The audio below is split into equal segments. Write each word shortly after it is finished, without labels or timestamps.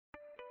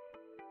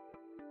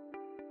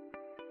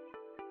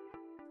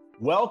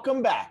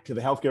Welcome back to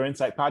the Healthcare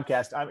Insight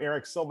Podcast. I'm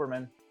Eric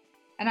Silberman.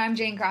 And I'm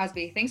Jane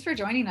Crosby. Thanks for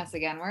joining us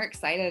again. We're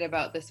excited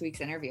about this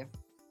week's interview.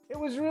 It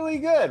was really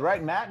good,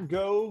 right? Matt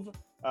Gove,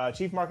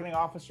 Chief Marketing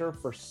Officer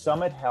for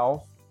Summit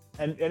Health.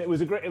 And it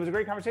was a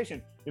great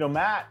conversation. You know,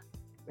 Matt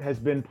has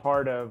been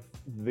part of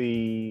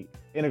the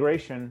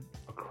integration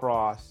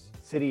across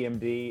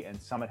CityMD and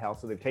Summit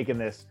Health. So they've taken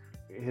this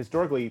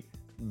historically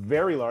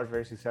very large,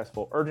 very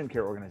successful urgent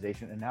care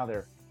organization, and now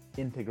they're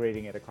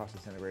integrating it across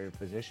this integrated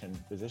physician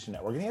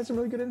network. And he had some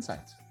really good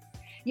insights.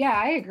 Yeah,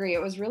 I agree.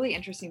 It was really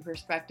interesting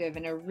perspective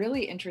and a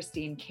really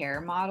interesting care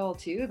model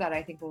too, that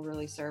I think will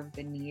really serve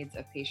the needs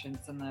of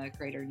patients in the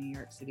greater New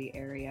York City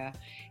area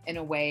in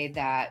a way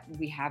that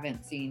we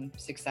haven't seen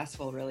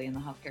successful really in the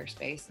healthcare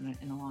space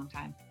in a long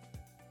time.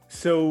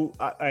 So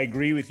I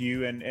agree with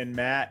you, and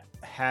Matt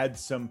had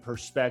some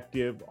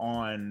perspective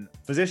on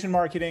physician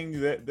marketing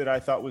that I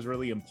thought was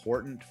really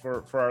important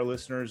for our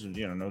listeners. And,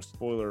 you know, no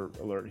spoiler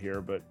alert here,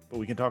 but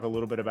we can talk a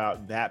little bit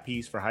about that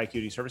piece for high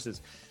acuity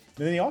services.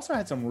 And then he also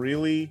had some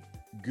really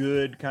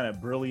good kind of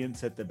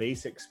brilliance at the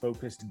basics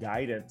focused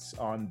guidance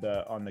on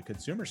the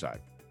consumer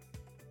side.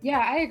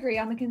 Yeah, I agree.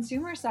 On the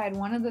consumer side,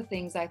 one of the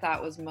things I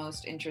thought was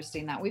most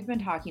interesting that we've been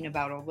talking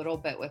about a little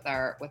bit with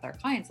our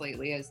clients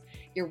lately is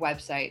your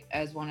website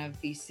as one of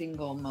the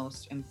single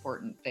most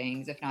important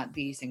things, if not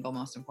the single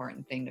most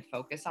important thing to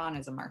focus on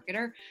as a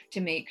marketer,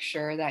 to make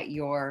sure that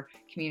you're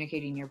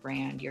communicating your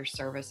brand, your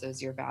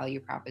services, your value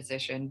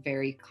proposition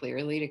very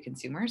clearly to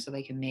consumers so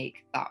they can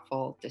make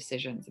thoughtful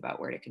decisions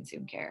about where to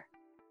consume care.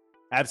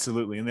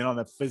 Absolutely. And then on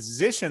the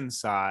physician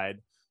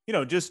side, you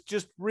know,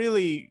 just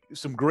really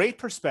some great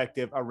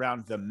perspective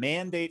around the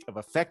mandate of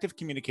effective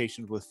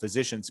communication with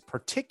physicians,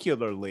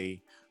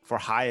 particularly for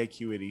high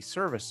acuity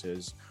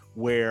services,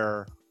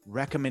 where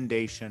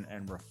recommendation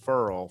and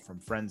referral from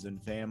friends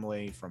and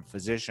family, from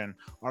physician,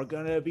 are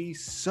going to be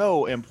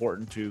so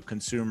important to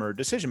consumer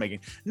decision making.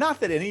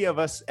 Not that any of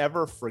us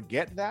ever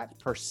forget that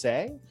per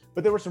se,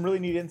 but there were some really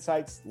neat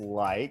insights,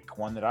 like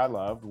one that I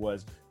loved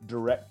was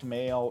direct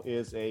mail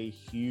is a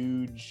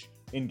huge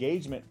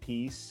engagement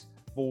piece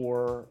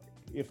for,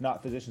 if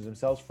not physicians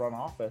themselves, front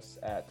office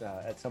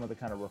at some of the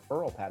kind of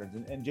referral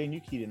patterns. And Jane, you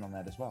keyed in on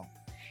that as well.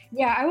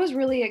 Yeah, I was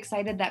really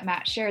excited that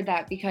Matt shared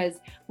that because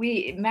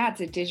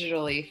Matt's a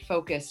digitally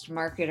focused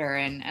marketer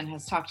and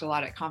has talked a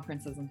lot at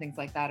conferences and things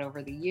like that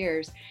over the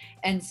years.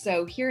 And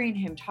so hearing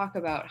him talk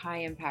about high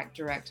impact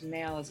direct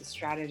mail as a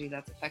strategy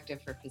that's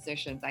effective for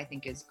physicians, I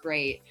think is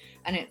great.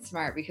 And it's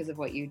smart because of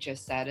what you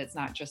just said. It's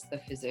not just the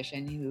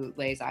physician who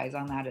lays eyes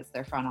on that, it's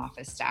their front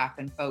office staff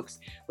and folks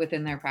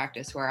within their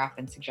practice who are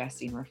often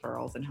suggesting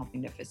referrals and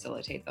helping to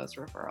facilitate those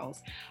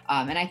referrals.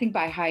 And I think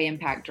by high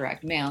impact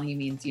direct mail, he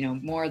means, you know,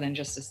 more than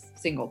just a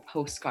single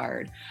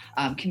postcard,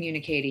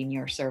 communicating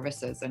your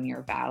services and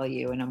your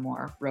value in a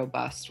more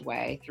robust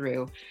way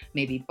through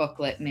maybe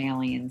booklet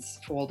mailings,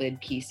 folded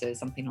pieces,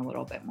 something a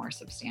little bit more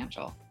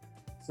substantial.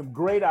 Some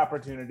great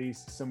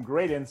opportunities, some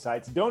great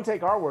insights. Don't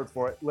take our word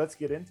for it. Let's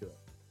get into it.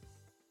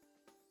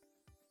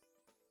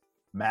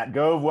 Matt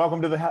Gove,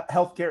 welcome to the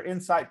Healthcare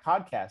Insight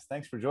Podcast.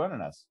 Thanks for joining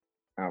us.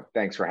 Oh,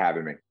 thanks for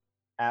having me.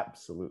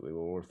 Absolutely.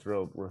 Well, we're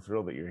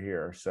thrilled that you're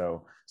here.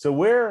 So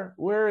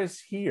where is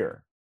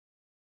here?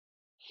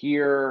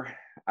 Here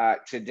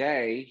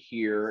today,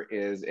 here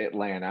is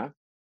Atlanta.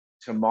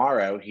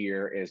 Tomorrow,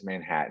 here is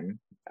Manhattan.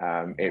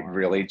 It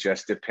really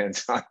just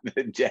depends on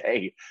the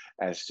day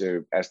as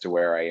to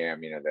where I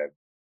am. You know,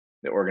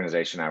 the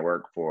organization I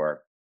work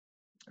for,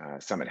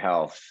 Summit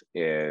Health,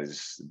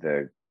 is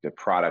the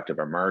product of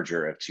a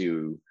merger of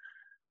two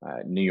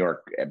New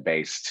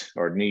York-based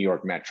or New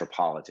York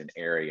metropolitan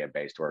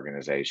area-based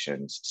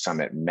organizations,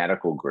 Summit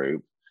Medical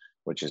Group,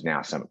 which is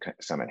now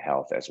Summit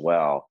Health as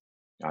well,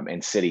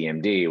 and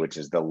CityMD, which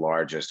is the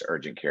largest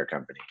urgent care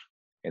company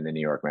in the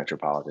New York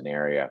metropolitan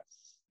area.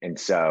 And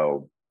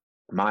so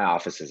my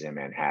office is in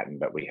Manhattan,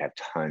 but we have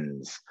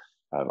tons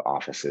of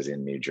offices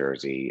in New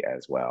Jersey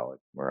as well.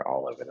 We're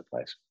all over the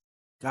place.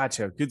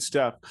 Gotcha. Good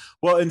stuff.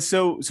 Well, and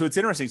so it's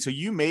interesting. So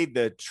you made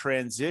the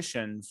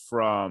transition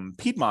from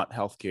Piedmont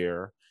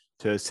Healthcare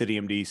to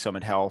CityMD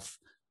Summit Health,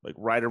 like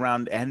right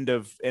around end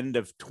of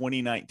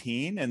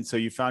 2019. And so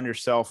you found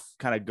yourself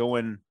kind of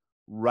going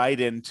right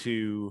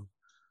into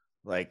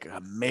like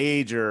a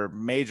major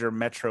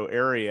metro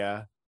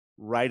area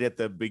right at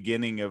the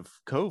beginning of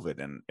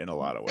COVID in a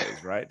lot of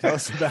ways, right? Tell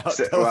us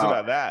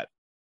about that.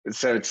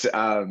 So it's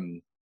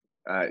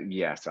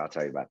yes, I'll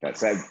tell you about that.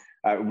 So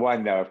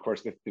one, though, of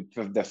course,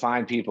 the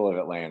fine people of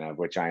Atlanta, of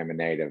which I am a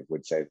native,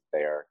 would say that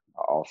they are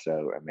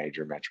also a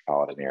major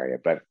metropolitan area.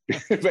 But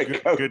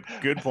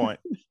good point.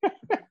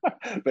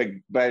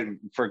 but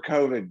for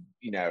COVID,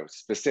 you know,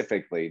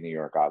 specifically, New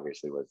York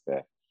obviously was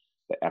the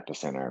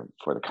epicenter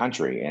for the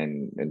country,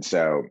 and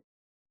so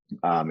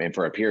and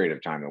for a period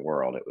of time in the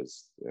world, it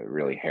was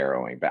really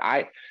harrowing. But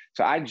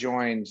I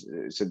joined.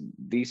 So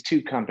these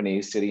two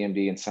companies,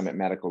 CityMD and Summit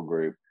Medical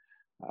Group,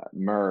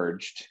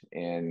 merged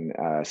in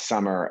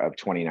summer of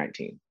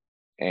 2019,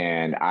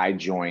 and I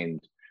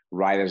joined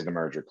right as the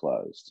merger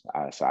closed.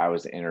 So I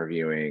was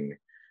interviewing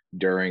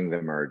during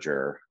the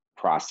merger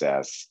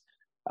process.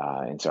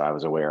 And so I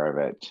was aware of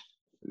it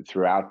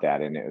throughout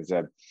that. And it's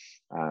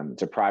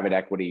a private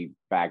equity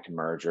backed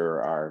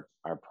merger.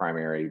 Our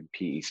primary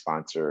PE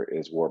sponsor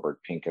is Warburg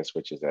Pincus,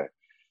 which is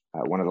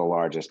one of the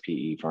largest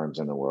PE firms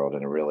in the world,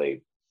 and a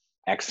really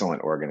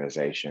excellent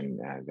organization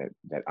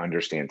that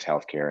understands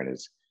healthcare and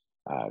is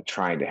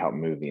trying to help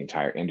move the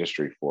entire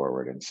industry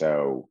forward. And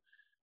so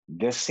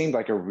this seemed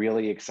like a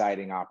really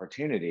exciting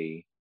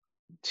opportunity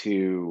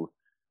to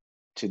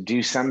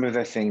do some of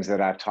the things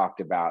that I've talked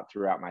about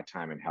throughout my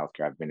time in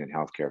healthcare. I've been in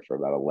healthcare for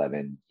about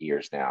 11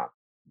 years now.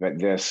 But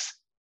this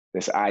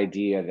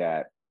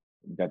idea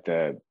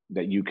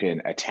that you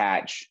can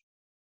attach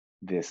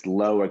this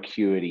low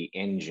acuity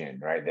engine,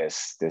 right?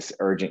 This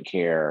urgent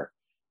care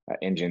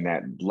engine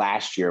that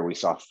last year we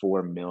saw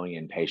 4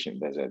 million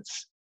patient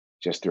visits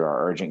just through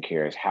our urgent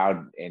cares,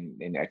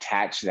 and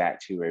attach that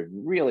to a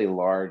really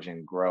large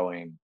and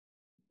growing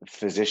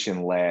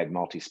physician-led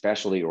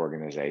multi-specialty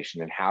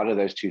organization, and how do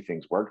those two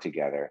things work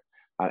together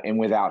and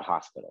without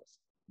hospitals.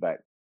 But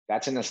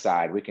that's an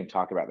aside. We can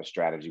talk about the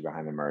strategy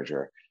behind the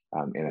merger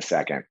in a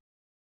second.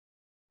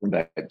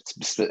 But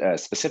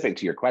specific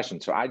to your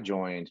question, so I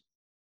joined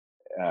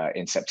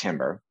in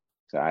September.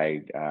 So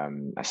I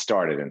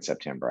started in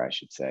September, I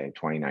should say,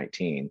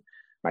 2019.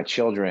 My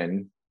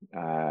children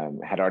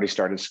had already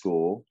started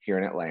school here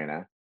in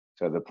Atlanta.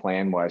 So the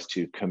plan was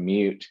to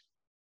commute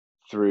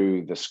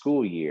through the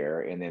school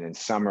year. And then in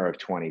summer of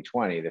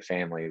 2020, the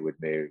family would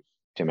move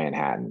to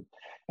Manhattan.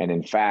 And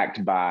in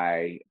fact,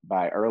 by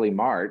early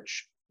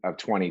March of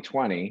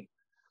 2020,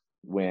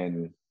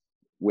 when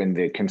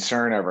the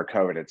concern over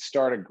COVID had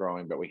started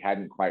growing, but we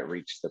hadn't quite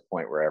reached the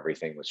point where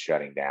everything was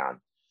shutting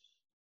down,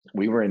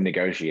 we were in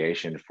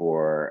negotiation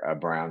for a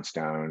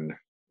brownstone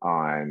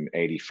on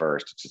 81st,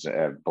 which is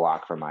a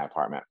block from my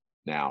apartment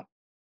now,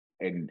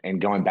 and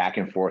going back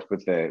and forth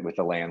with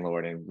the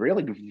landlord, and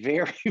really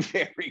very,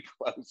 very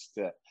close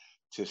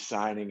to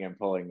signing and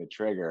pulling the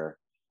trigger.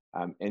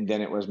 And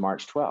then it was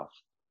March 12th,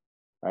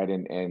 right?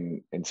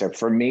 And so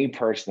for me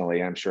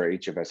personally, I'm sure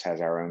each of us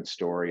has our own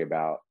story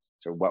about,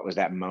 so what was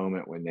that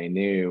moment when they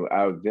knew,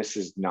 oh, this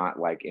is not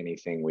like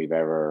anything we've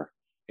ever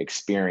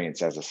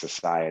experienced as a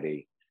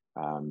society.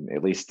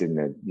 At least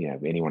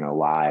anyone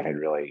alive had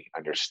really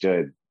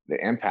understood the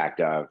impact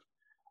of.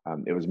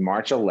 It was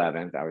March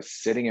 11th. I was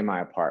sitting in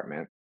my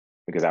apartment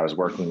because I was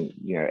working,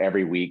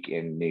 every week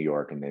in New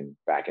York and then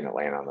back in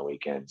Atlanta on the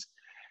weekends.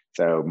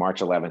 So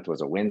March 11th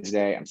was a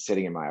Wednesday. I'm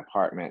sitting in my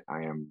apartment.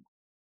 I am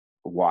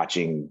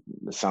watching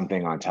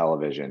something on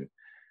television,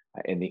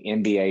 and the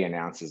NBA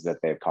announces that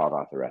they've called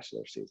off the rest of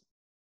their season.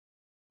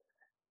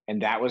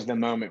 And that was the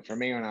moment for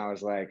me when I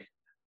was like,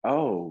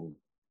 oh,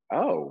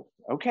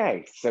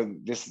 okay. So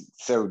this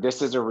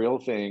is a real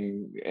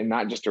thing, and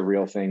not just a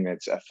real thing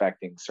that's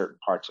affecting certain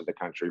parts of the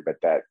country, but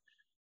that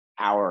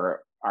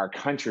our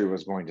country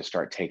was going to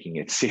start taking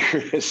it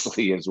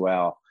seriously as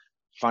well.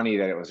 Funny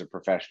that it was a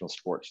professional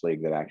sports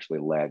league that actually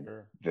led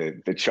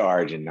the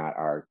charge and not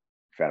our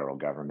federal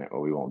government, but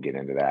we won't get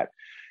into that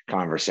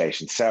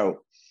conversation.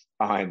 So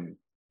on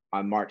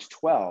March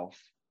 12th,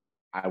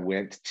 I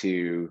went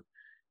to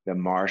the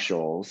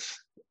Marshalls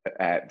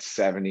at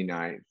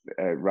 79th,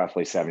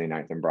 roughly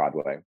 79th and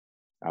Broadway.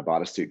 I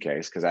bought a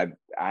suitcase because I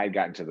had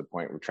gotten to the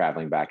point where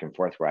traveling back and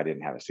forth where I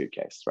didn't have a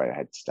suitcase, right? I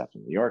had stuff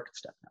in New York,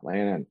 stuff in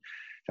Atlanta. And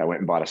so I went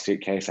and bought a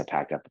suitcase. I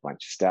packed up a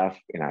bunch of stuff,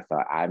 and I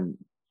thought,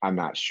 I'm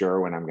not sure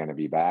when I'm going to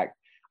be back.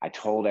 I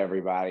told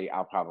everybody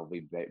I'll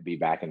probably be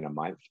back in a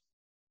month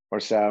or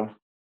so.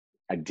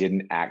 I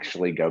didn't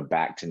actually go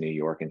back to New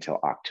York until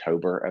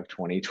October of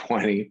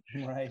 2020.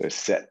 Right.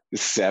 So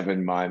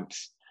 7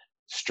 months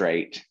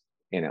straight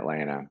in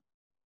Atlanta.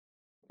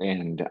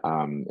 And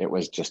it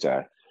was just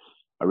a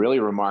really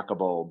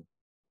remarkable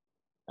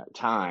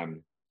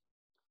time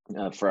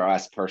for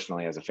us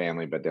personally as a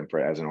family, but then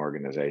as an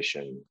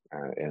organization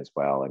as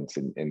well. And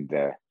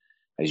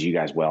as you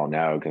guys well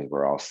know, because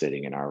we're all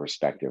sitting in our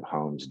respective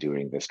homes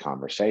doing this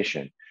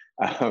conversation,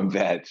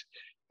 that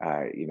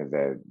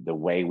the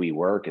way we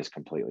work is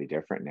completely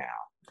different now.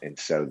 And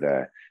so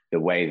the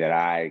way that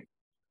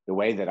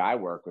I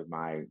work with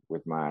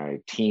my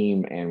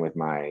team and with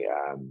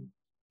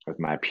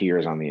my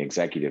peers on the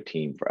executive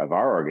team of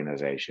our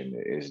organization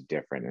is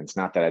different. And it's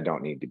not that I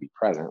don't need to be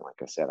present.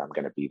 Like I said, I'm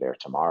going to be there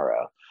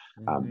tomorrow,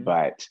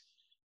 but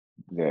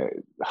the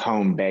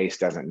home base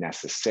doesn't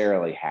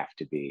necessarily have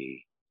to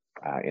be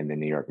in the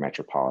New York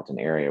metropolitan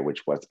area,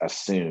 which was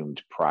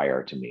assumed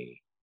prior to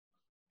me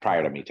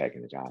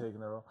taking the job.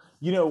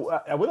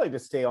 I would like to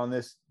stay on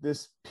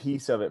this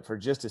piece of it for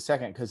just a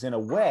second, because in a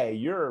way,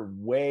 you're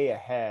way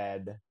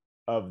ahead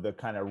of the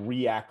kind of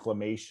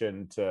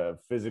reacclimation to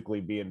physically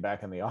being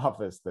back in the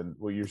office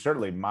you're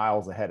certainly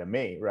miles ahead of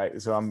me,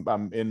 right? So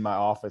I'm in my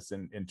office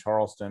in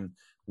Charleston.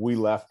 We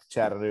left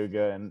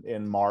Chattanooga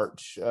in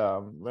March,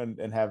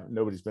 and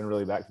nobody's been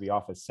really back to the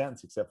office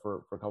since, except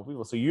for a couple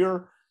people. So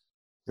you're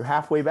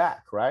halfway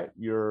back, right?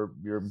 You're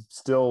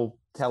still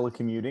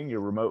telecommuting. You're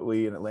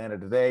remotely in Atlanta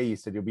today. You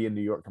said you'll be in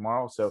New York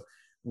tomorrow. So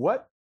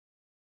what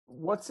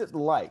what's it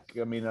like?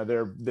 I mean, are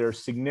there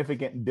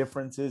significant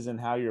differences in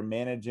how you're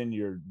managing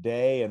your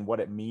day and what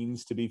it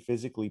means to be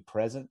physically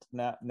present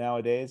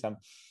nowadays? I'm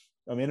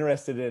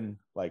interested in,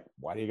 like,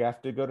 why do you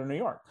have to go to New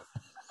York?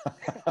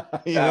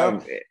 you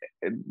know?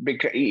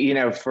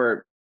 Because,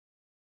 for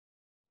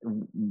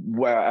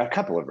a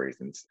couple of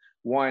reasons.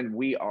 One,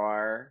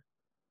 we're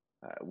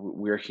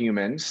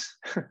humans,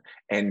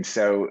 and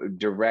so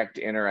direct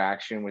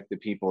interaction with the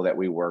people that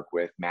we work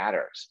with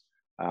matters.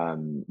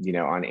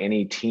 On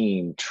any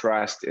team,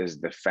 trust is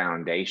the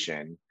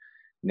foundation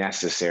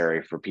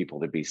necessary for people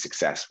to be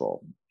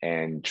successful.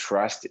 And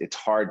trust, it's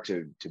hard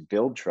to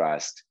build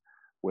trust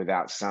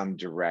without some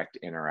direct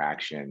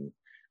interaction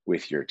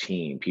with your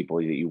team, people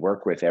that you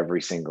work with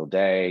every single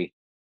day.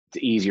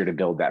 It's easier to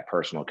build that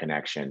personal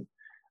connection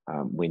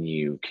when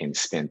you can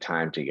spend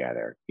time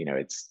together.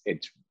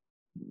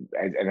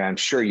 And I'm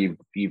sure you've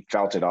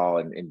felt it all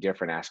in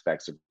different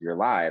aspects of your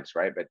lives,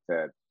 right?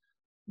 But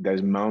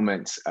those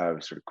moments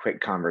of sort of quick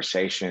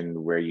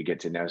conversation where you get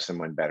to know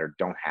someone better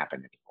don't happen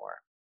anymore,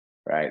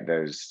 right?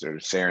 Those sort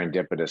of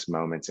serendipitous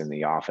moments in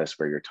the office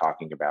where you're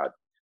talking about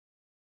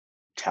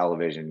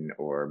television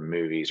or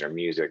movies or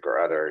music or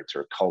other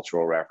sort of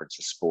cultural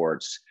references,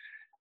 sports,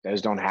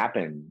 those don't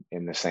happen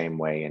in the same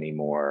way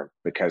anymore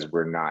because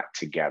we're not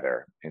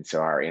together. And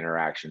so our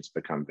interactions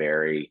become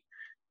very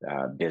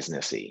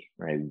businessy,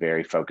 right?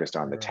 Very focused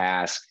on the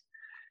task,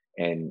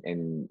 and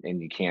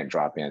you can't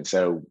drop in.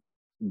 So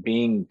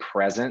being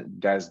present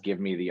does give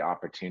me the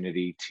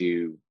opportunity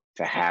to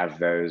have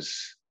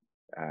those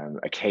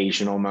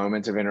occasional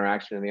moments of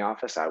interaction in the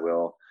office. I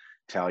will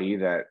tell you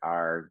that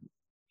our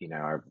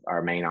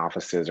main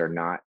offices are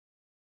not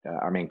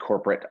our main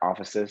corporate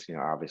offices.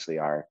 Obviously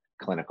our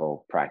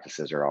clinical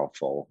practices are all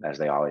full, as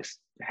they always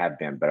have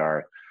been, but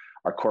our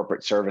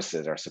corporate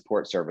services, our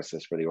support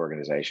services for the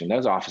organization,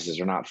 those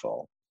offices are not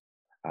full.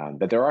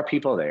 But there are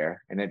people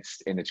there, and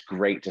it's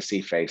great to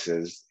see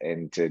faces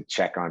and to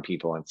check on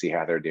people and see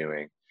how they're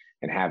doing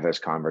and have those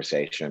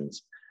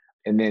conversations.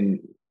 And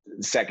then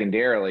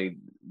secondarily,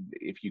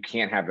 if you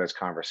can't have those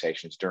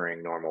conversations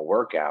during normal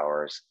work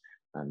hours,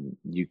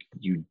 you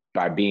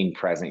by being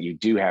present, you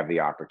do have the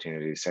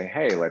opportunity to say,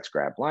 hey, let's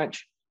grab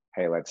lunch.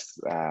 Hey, let's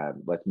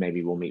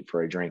maybe we'll meet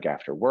for a drink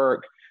after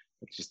work.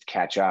 Let's just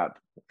catch up.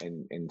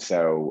 And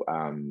so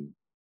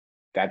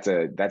that's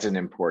an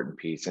important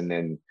piece. And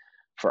then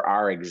for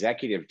our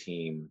executive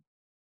team,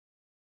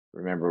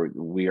 remember,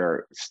 we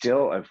are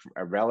still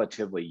a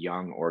relatively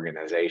young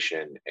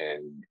organization,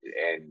 and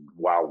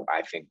while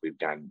I think we've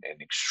done an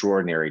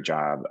extraordinary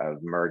job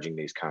of merging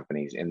these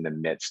companies in the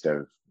midst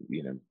of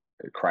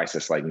a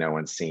crisis like no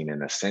one's seen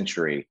in a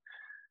century,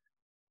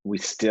 we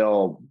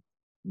still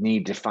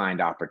need to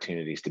find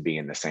opportunities to be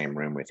in the same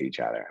room with each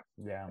other.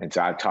 Yeah. And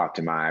so I've talked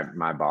to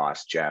my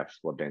boss, Jeff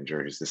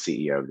LeBenger, who's the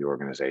CEO of the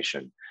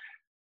organization.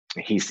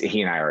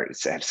 He and I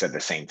have said the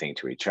same thing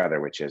to each other,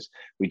 which is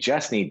we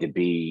just need to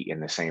be in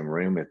the same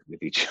room with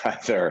each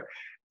other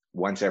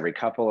once every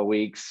couple of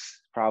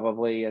weeks,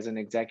 probably, as an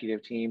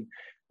executive team.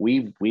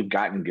 We've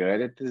gotten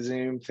good at the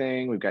Zoom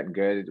thing. We've gotten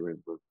good.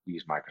 We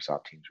use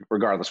Microsoft Teams.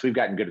 Regardless, we've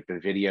gotten good at the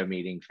video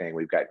meeting thing.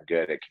 We've gotten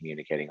good at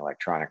communicating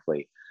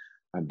electronically.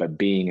 But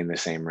being in the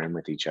same room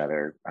with each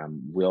other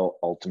will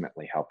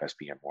ultimately help us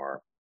be a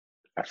more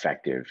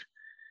effective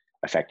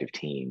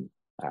team.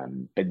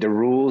 But the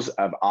rules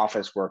of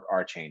office work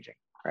are changing,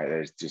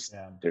 right?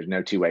 There's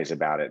no two ways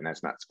about it, and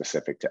that's not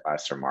specific to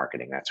us or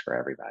marketing. That's for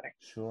everybody.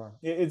 Sure,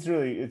 it's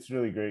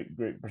really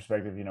great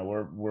perspective.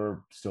 We're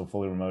still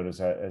fully remote,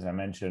 as I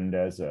mentioned,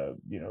 as a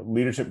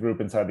leadership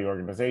group inside the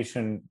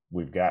organization.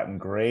 We've gotten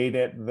great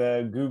at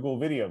the Google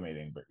video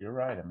meeting, but you're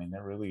right. I mean,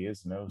 there really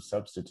is no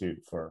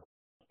substitute for.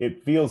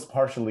 It feels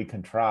partially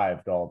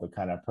contrived, all the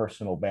kind of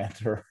personal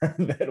banter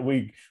that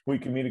we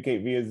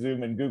communicate via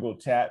Zoom and Google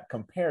Chat,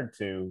 compared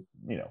to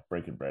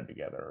breaking bread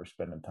together or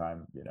spending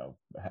time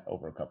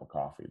over a cup of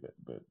coffee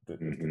that has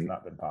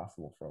not been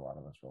possible for a lot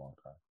of us for a long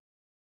time.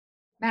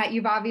 Matt,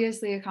 you've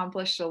obviously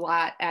accomplished a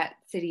lot at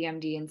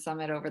CityMD and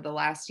Summit over the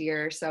last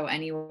year or so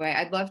anyway.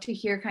 I'd love to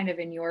hear, kind of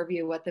in your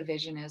view, what the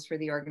vision is for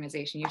the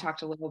organization. You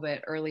talked a little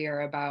bit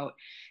earlier about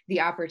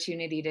the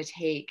opportunity to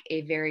take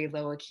a very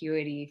low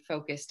acuity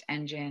focused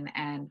engine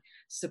and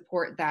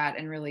support that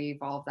and really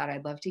evolve that.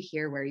 I'd love to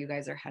hear where you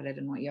guys are headed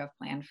and what you have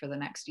planned for the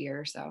next year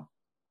or so.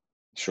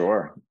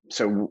 Sure.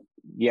 So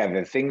yeah,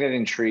 the thing that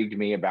intrigued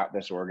me about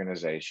this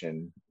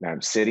organization,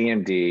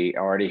 CityMD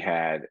already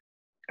had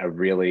a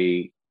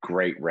really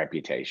great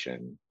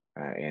reputation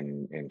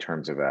in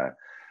terms of a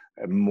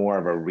more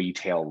of a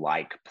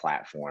retail-like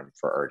platform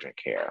for urgent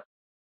care.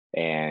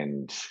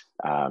 And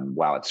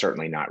while it's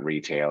certainly not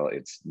retail,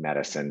 it's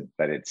medicine,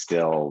 but it's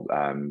still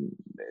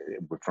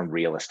from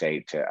real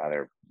estate to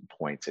other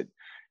points, it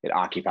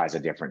occupies a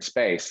different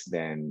space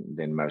than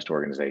most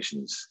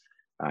organizations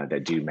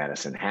that do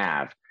medicine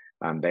have.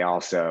 They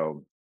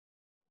also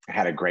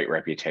had a great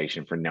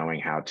reputation for knowing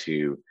how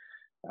to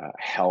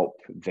help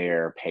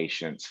their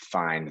patients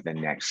find the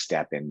next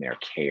step in their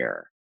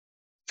care.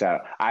 So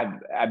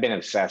I've been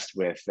obsessed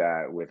with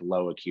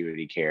low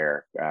acuity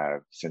care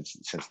since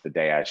the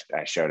day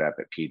I showed up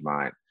at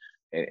Piedmont,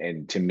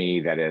 and to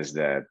me that is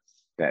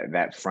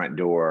that front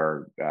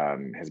door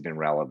has been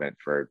relevant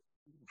for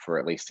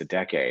at least a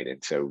decade.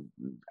 And so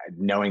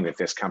knowing that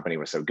this company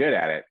was so good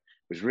at it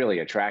was really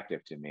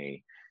attractive to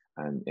me.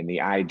 And the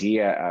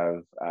idea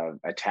of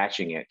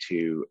attaching it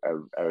to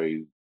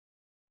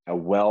a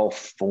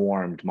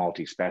well-formed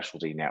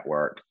multi-specialty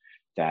network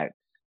that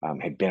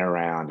had been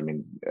around. I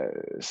mean,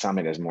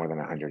 Summit is more than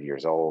 100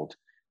 years old.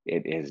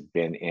 It has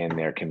been in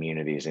their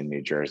communities in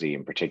New Jersey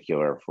in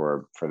particular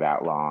for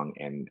that long,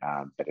 and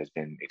but has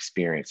been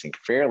experiencing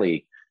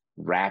fairly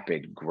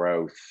rapid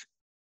growth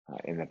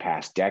in the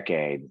past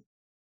decade.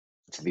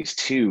 So these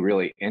two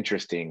really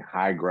interesting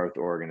high growth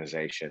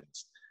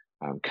organizations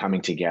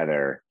coming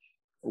together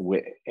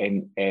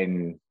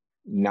and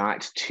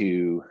not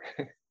to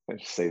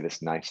let's say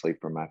this nicely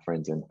for my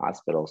friends in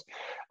hospitals,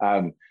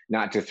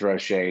 not to throw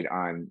shade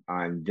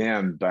on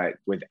them, but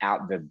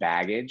without the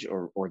baggage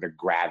or the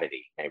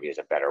gravity, maybe is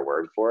a better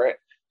word for it,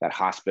 that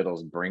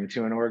hospitals bring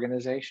to an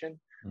organization,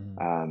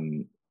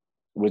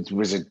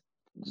 was a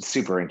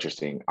super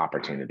interesting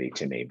opportunity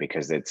to me,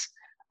 because it's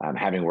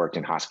having worked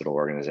in hospital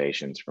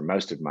organizations for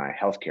most of my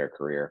healthcare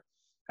career,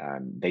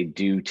 they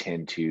do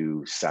tend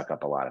to suck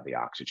up a lot of the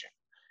oxygen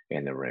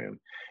in the room.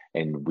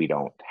 And we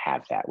don't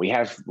have that. We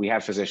have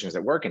physicians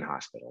that work in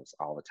hospitals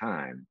all the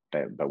time,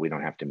 but we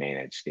don't have to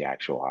manage the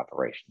actual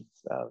operations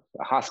of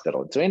a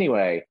hospital. So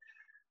anyway,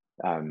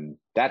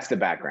 that's the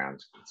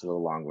background. It's a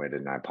little long-winded,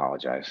 and I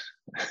apologize.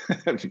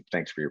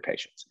 Thanks for your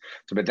patience.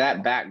 So, but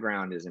that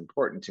background is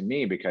important to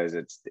me because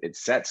it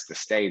sets the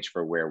stage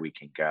for where we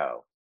can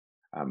go.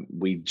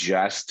 We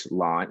just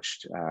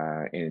launched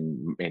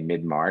in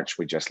mid-March.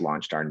 We just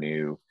launched our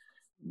new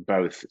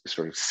both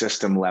sort of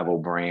system level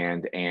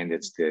brand, and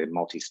it's the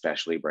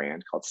multi-specialty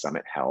brand called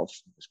Summit Health.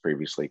 It was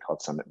previously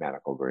called Summit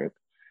Medical Group.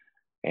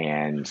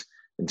 And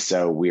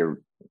so we've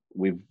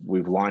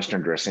launched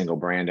under a single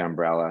brand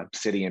umbrella.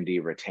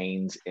 CityMD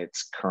retains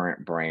its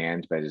current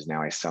brand, but is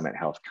now a Summit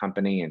Health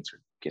company, and sort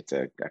of gets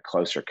a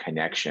closer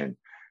connection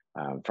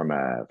from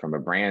a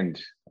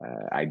brand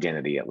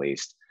identity at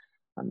least.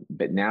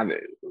 But now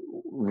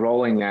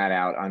rolling that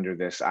out under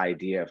this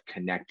idea of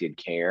connected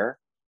care,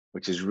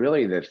 which is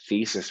really the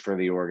thesis for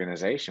the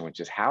organization, which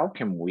is how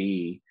can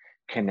we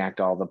connect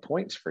all the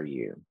points for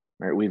you,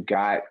 right? We've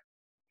got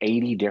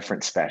 80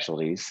 different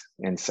specialties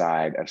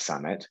inside of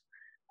Summit.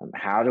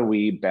 How do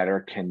we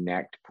better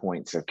connect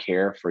points of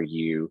care for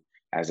you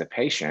as a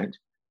patient?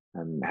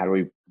 How do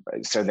we,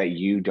 so that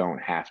you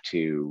don't have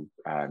to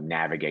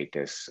navigate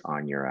this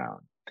on your own,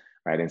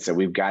 right? And so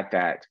we've got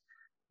that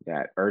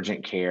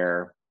urgent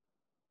care,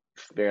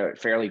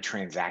 fairly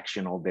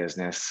transactional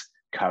business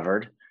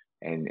covered.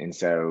 And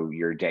so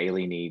your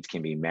daily needs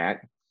can be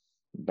met,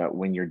 but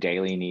when your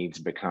daily needs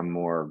become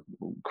more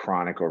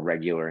chronic or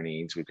regular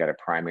needs, we've got a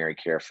primary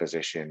care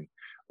physician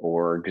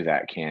org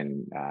that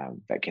can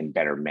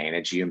better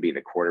manage you and be the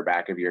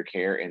quarterback of your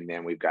care. And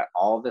then we've got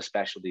all the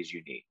specialties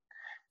you need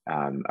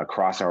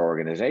across our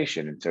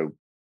organization. And so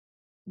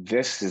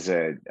this is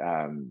a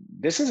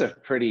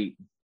pretty,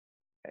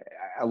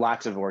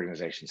 lots of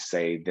organizations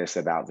say this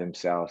about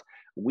themselves.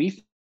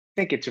 We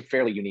think it's a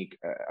fairly unique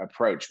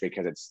approach,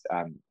 because it's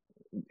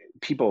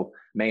people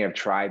may have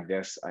tried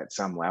this at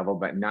some level,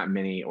 but not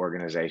many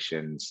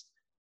organizations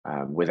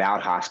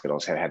without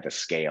hospitals have had the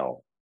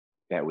scale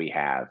that we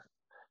have,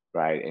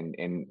 right?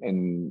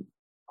 And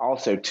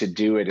also to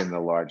do it in the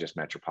largest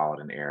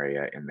metropolitan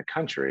area in the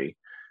country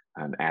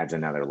adds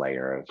another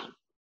layer of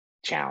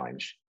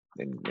challenge,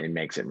 and it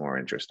makes it more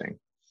interesting.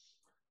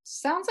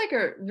 Sounds like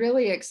a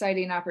really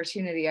exciting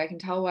opportunity. I can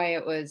tell why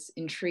it was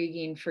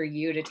intriguing for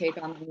you to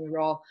take on the new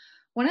role.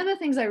 One of the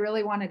things I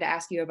really wanted to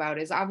ask you about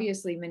is,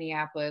 obviously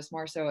Minneapolis,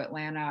 more so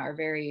Atlanta, are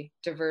very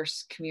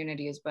diverse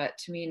communities, but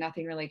to me,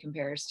 nothing really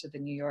compares to the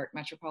New York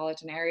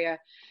metropolitan area.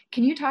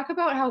 Can you talk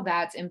about how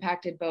that's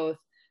impacted both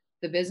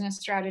the business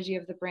strategy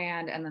of the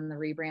brand and then the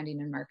rebranding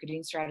and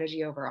marketing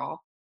strategy overall?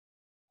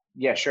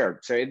 Yeah,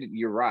 sure. So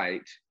you're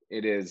right.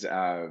 It is,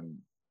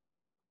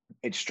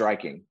 it's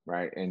striking,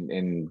 right?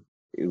 And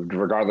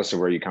regardless of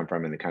where you come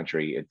from in the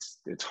country,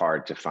 it's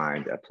hard to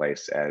find a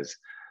place as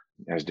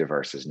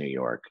diverse as New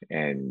York,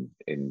 and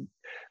in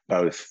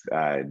both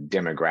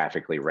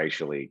demographically,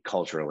 racially,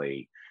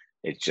 culturally.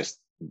 It's just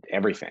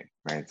everything,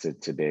 right?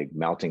 It's a big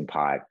melting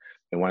pot.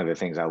 And one of the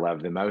things I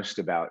love the most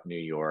about New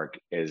York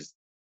is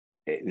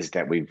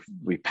that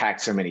we've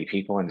packed so many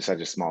people into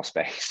such a small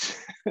space.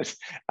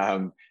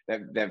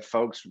 that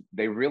folks,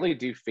 they really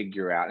do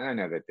figure out, and I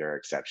know that there are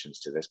exceptions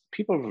to this,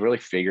 people have really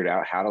figured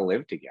out how to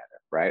live together,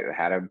 right?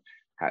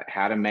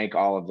 How to make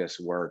all of this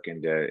work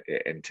and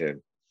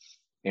to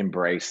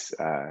embrace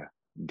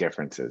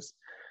differences.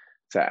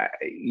 So,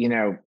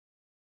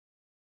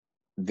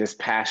 this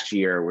past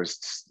year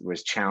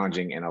was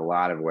challenging in a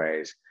lot of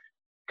ways.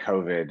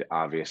 COVID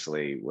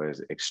obviously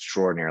was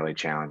extraordinarily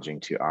challenging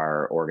to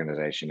our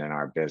organization and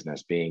our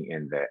business, being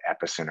in the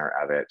epicenter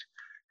of it,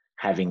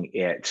 having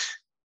it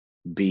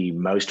be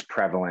most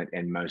prevalent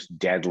and most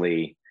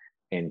deadly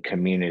in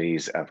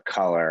communities of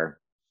color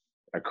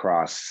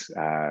across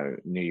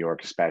New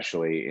York,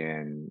 especially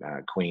in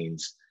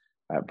Queens,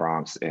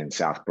 Bronx, and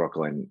South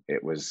Brooklyn.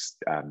 It was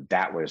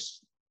that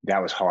was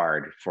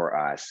hard for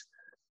us.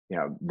 You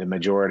know, the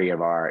majority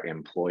of our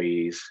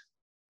employees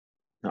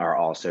are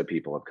also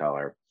people of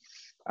color,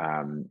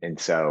 and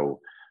so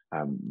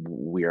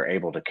we are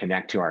able to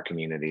connect to our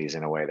communities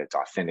in a way that's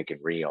authentic and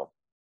real,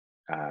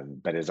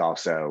 but is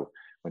also,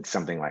 when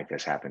something like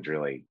this happens,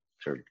 really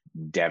sort of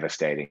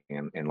devastating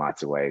in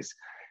lots of ways.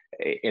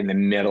 In the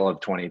middle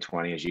of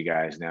 2020, as you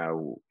guys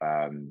know,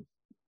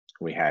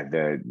 we had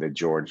the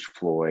George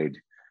Floyd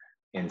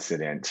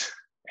incident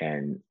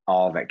and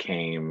all that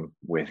came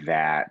with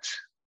that,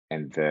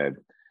 and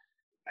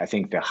I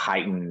think the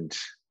heightened,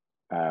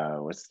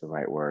 what's the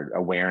right word,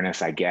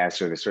 awareness, I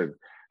guess, or the sort of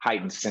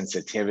heightened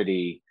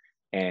sensitivity.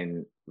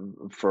 And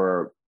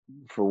for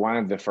one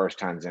of the first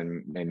times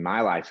in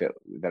my life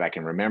that I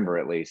can remember,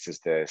 at least, is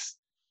this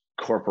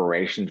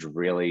corporations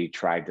really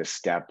tried to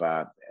step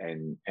up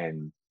and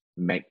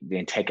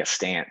take a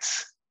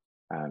stance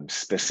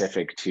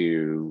specific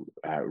to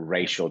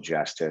racial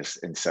justice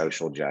and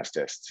social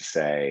justice, to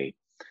say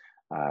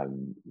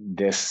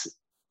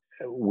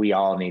we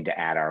all need to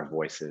add our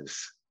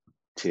voices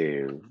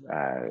to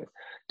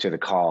the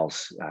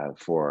calls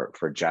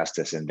for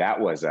justice. And that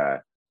was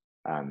a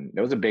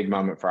big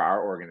moment for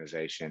our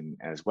organization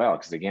as well,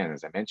 because again,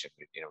 as I mentioned,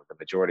 the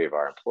majority of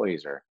our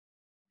employees are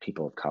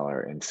people of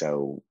color, and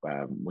so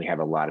we have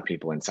a lot of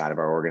people inside of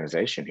our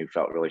organization who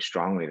felt really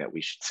strongly that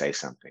we should say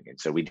something, and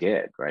so we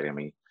did. Right? I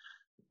mean,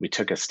 we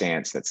took a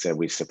stance that said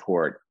we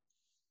support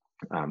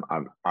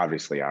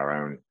obviously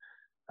our own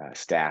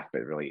staff,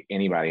 but really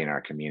anybody in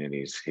our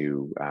communities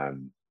who's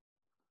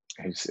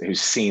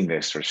seen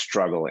this sort of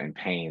struggle and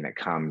pain that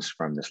comes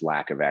from this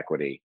lack of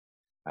equity,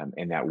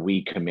 and that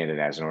we committed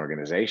as an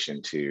organization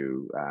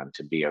to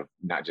be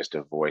not just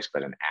a voice,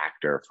 but an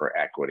actor for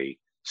equity,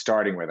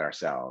 starting with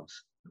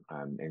ourselves.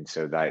 And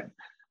so that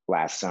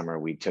last summer,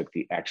 we took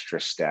the extra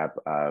step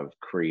of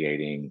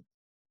creating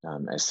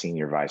a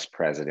senior vice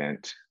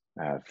president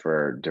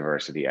for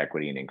diversity,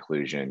 equity, and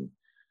inclusion,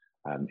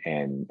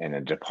 and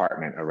a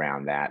department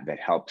around that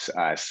helps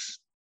us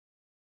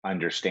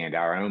understand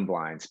our own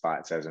blind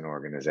spots as an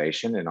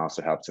organization, and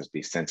also helps us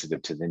be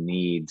sensitive to the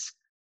needs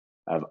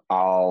of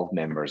all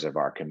members of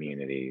our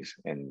communities,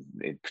 and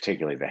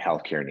particularly the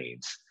healthcare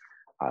needs,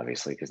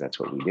 obviously, because that's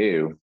what we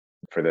do,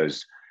 for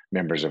those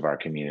members of our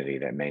community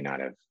that may not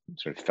have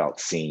sort of felt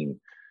seen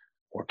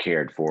or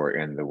cared for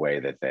in the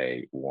way that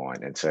they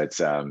want. And so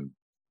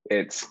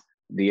it's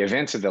the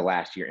events of the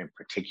last year in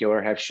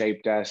particular have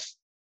shaped us.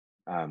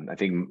 I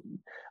think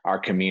our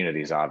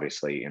communities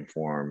obviously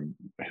inform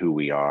who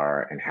we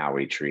are and how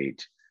we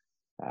treat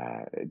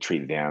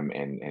them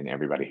and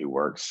everybody who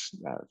works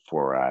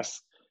for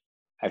us.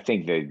 I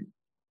think that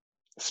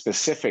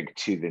specific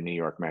to the New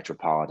York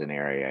metropolitan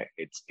area,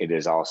 it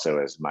is also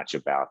as much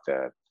about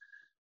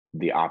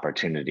the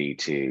opportunity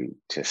to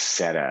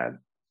set a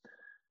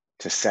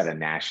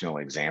national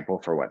example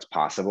for what's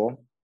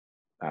possible.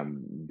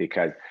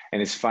 Because,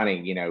 and it's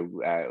funny,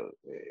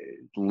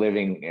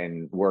 living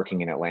and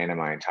working in Atlanta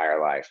my entire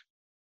life,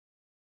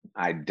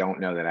 I don't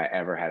know that I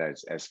ever had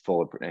as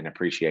full an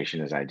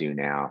appreciation as I do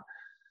now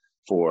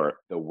for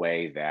the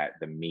way that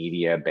the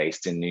media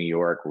based in New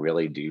York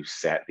really do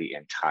set the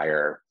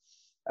entire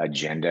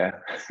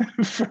agenda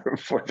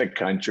for the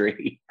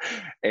country.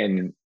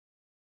 And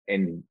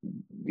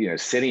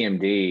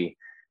CityMD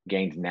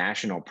gained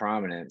national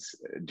prominence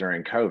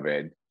during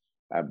COVID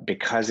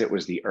because it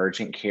was the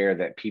urgent care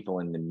that people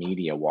in the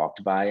media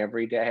walked by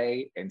every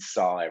day and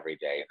saw every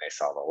day. And they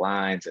saw the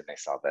lines, and they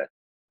saw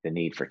the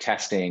need for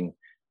testing.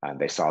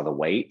 They saw the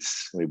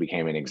waits. We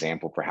became an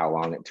example for how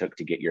long it took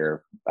to get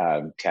your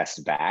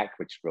test back,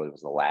 which really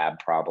was a lab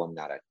problem,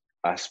 not a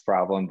us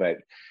problem, but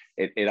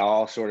it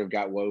all sort of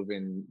got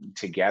woven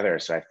together.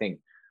 So I think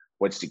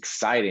what's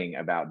exciting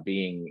about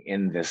being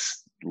in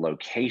this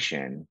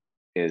location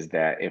is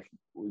that if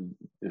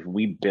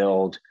we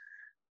build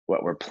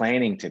what we're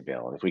planning to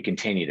build, if we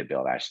continue to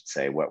build, I should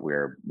say, what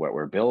we're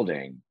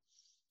building,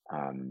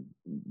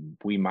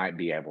 we might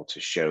be able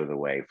to show the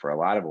way for a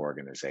lot of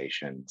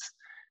organizations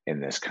in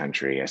this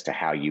country as to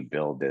how you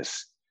build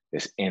this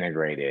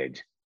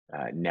integrated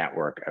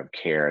network of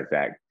care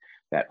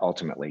that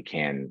ultimately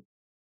can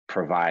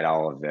provide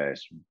all of the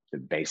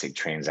basic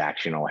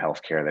transactional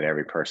healthcare that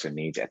every person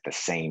needs, at the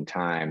same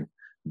time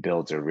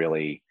builds a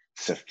really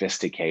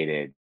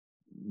sophisticated,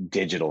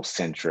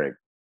 digital-centric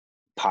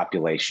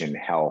population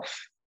health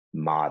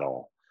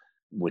model,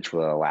 which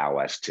will allow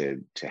us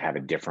to have a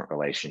different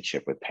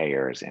relationship with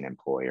payers and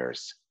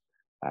employers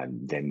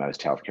than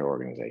most healthcare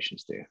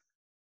organizations do.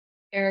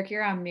 Eric,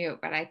 you're on mute,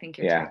 but I think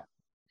you're talking.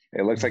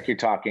 It looks like you're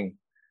talking.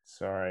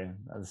 Sorry,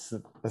 this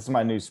is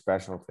my new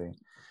specialty.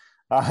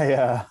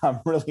 I'm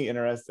really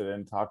interested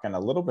in talking a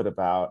little bit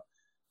about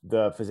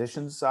the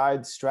physician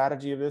side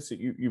strategy of this.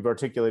 You've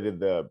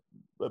articulated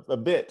a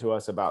bit to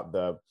us about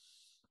the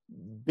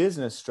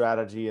business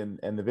strategy and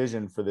the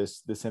vision for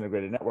this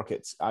integrated network,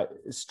 it's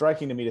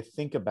striking to me to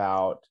think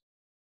about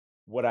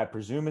what I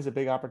presume is a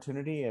big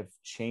opportunity of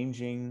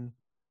changing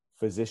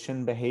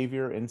physician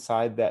behavior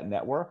inside that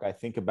network. I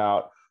think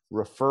about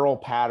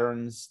referral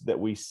patterns that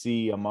we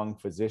see among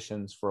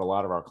physicians for a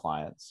lot of our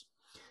clients.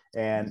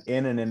 And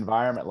in an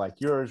environment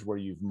like yours, where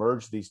you've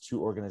merged these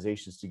two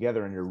organizations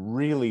together and you're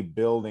really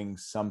building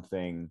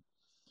something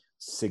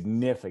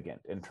significant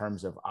in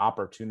terms of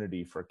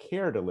opportunity for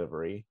care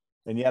delivery.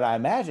 And yet I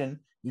imagine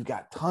you've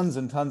got tons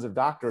and tons of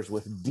doctors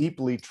with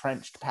deeply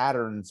trenched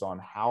patterns on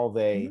how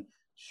they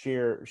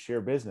share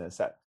business.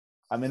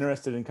 I'm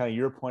interested in kind of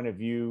your point of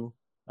view,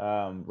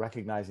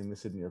 recognizing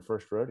this isn't your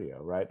first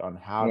rodeo, right? On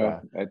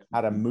how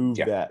to move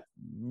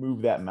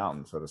that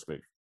mountain, so to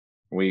speak.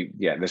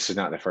 This is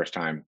not the first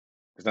time.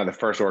 It's not the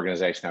first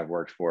organization I've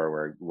worked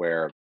for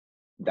where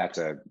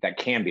that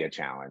can be a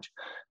challenge.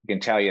 I can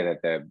tell you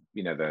that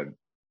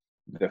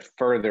the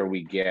further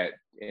we get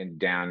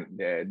down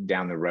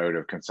the road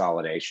of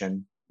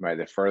consolidation, right?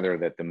 The further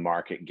that the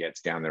market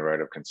gets down the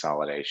road of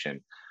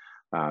consolidation,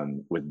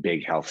 with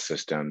big health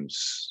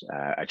systems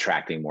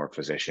attracting more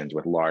physicians,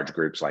 with large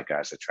groups like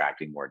us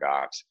attracting more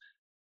docs,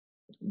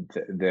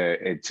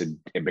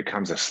 it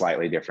becomes a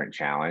slightly different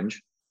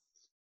challenge,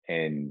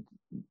 and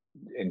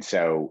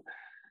so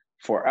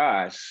for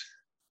us,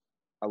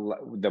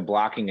 the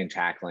blocking and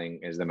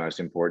tackling is the most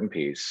important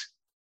piece.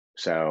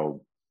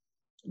 So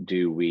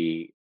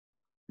it's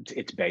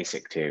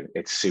basic too.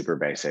 It's super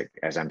basic,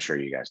 as I'm sure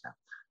you guys know.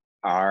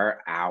 Are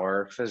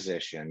our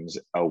physicians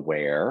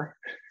aware,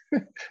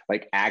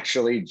 like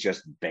actually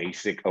just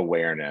basic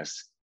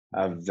awareness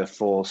of the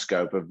full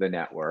scope of the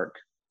network?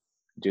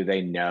 Do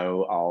they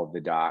know all of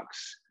the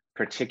docs,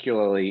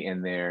 particularly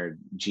in their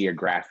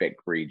geographic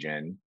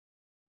region,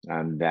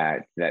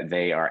 that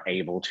they are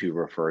able to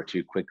refer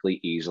to quickly,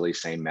 easily,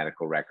 same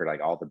medical record,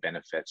 like all the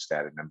benefits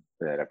that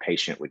a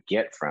patient would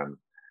get from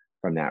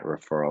that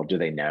referral? Do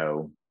they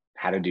know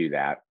how to do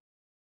that?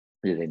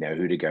 Do they know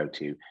who to go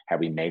to? Have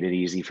we made it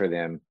easy for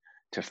them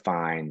to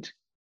find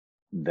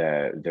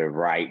the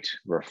right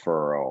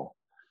referral?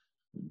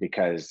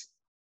 Because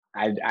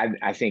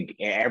I think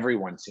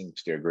everyone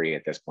seems to agree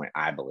at this point,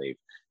 I believe,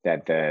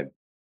 that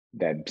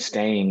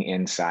staying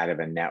inside of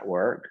a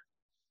network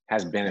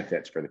has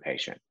benefits for the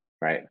patient,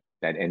 right?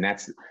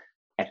 That's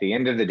at the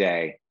end of the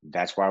day,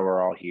 that's why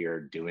we're all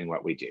here doing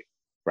what we do,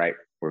 right?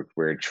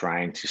 We're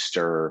trying to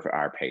serve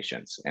our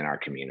patients and our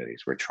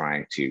communities. We're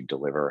trying to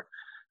deliver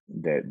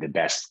the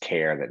best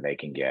care that they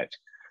can get,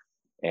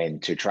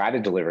 and to try to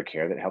deliver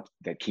care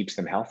that keeps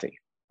them healthy,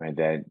 right?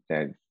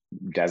 That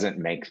doesn't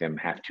make them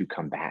have to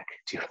come back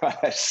to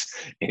us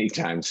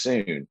anytime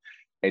soon.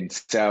 And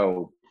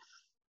so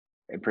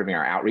improving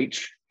our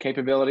outreach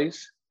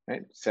capabilities,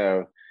 right?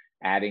 So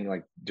adding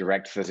like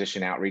direct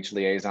physician outreach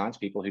liaisons,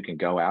 people who can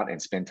go out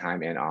and spend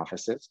time in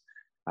offices,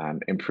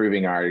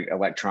 improving our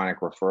electronic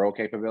referral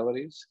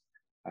capabilities.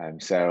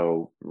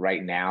 So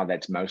right now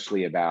that's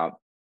mostly about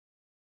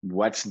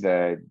what's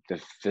the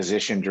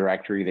physician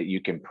directory that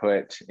you can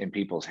put in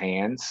people's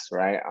hands,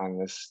 right? On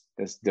this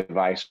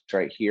device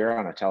right here,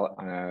 on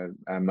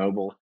a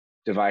mobile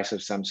device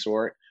of some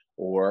sort,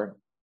 or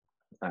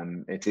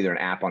it's either an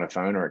app on a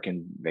phone, or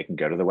they can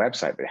go to the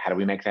website. But how do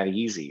we make that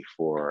easy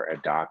for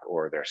a doc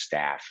or their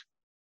staff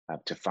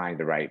to find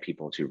the right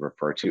people to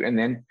refer to? And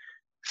then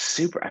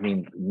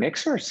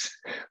mixers,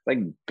 like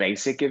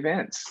basic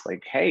events,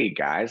 like, hey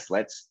guys,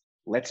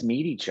 let's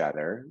meet each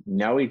other,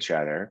 know each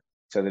other,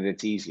 so that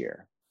it's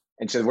easier.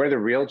 And so where the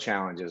real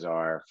challenges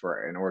are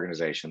for an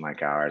organization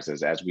like ours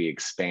is, as we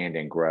expand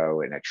and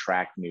grow and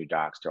attract new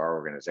docs to our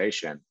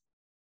organization,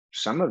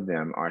 some of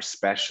them are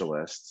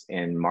specialists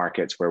in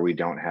markets where we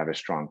don't have a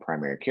strong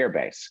primary care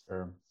base.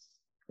 Sure.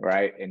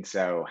 Right? And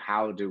so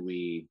how do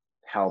we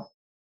help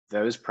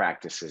those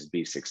practices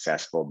be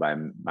successful by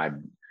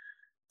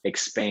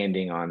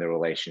expanding on the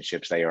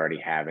relationships they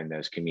already have in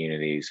those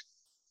communities?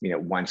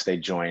 Once they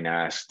join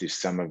us, do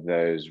some of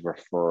those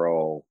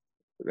referral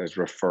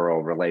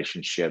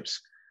relationships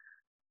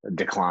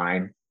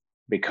decline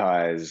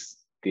because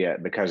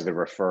the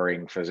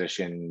referring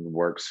physician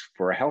works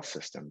for a health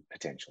system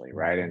potentially,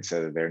 right? And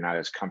so they're not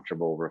as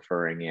comfortable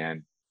referring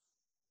in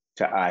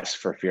to us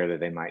for fear that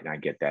they might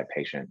not get that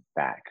patient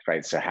back,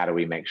 right? So how do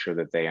we make sure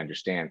that they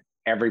understand?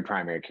 Every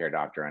primary care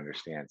doctor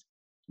understands,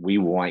 we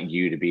want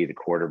you to be the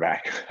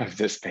quarterback of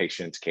this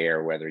patient's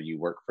care, whether you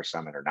work for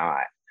Summit or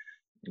not.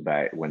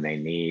 But when they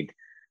need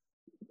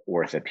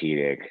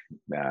orthopedic,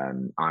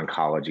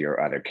 oncology,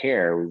 or other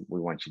care, we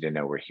want you to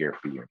know we're here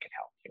for you and can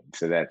help you.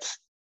 So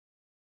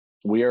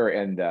we're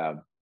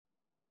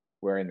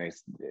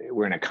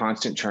in a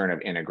constant churn of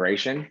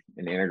integration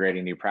and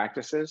integrating new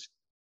practices,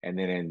 and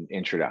then in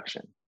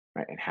introduction,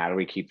 right? And how do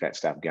we keep that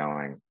stuff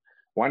going?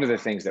 One of the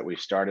things that we've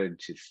started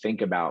to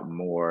think about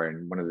more,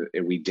 and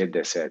we did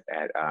this at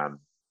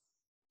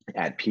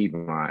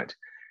Piedmont,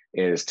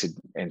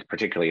 and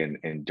particularly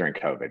during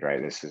COVID,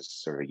 right? This is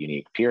sort of a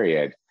unique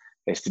period,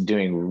 is to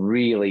doing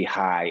really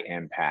high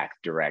impact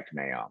direct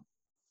mail,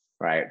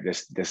 right?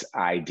 This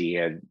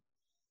idea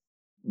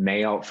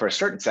mail for a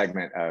certain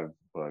segment of,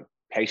 well,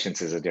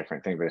 patients is a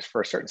different thing, but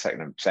for a certain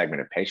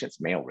segment of patients,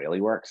 mail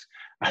really works.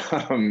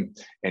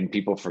 And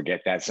people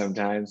forget that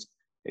sometimes.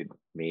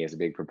 Me as a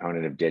big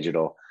proponent of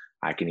digital,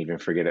 I can even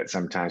forget it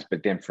sometimes.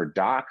 But then for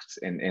docs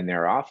in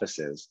their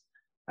offices,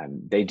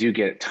 they do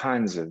get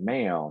tons of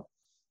mail.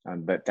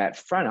 But that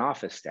front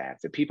office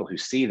staff, the people who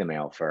see the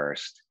mail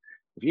first,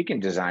 if you can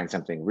design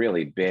something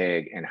really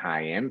big and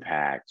high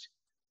impact,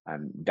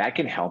 that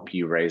can help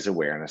you raise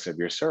awareness of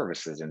your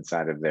services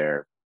inside of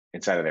their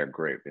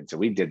group. And so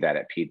we did that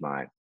at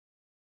Piedmont.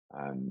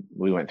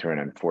 We went through an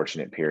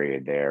unfortunate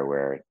period there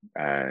where,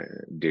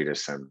 due to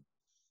some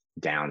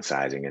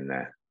downsizing in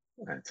the,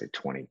 I'd say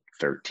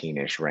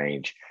 2013-ish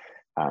range,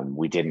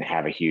 we didn't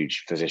have a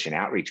huge physician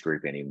outreach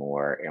group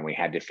anymore, and we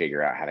had to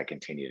figure out how to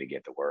continue to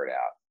get the word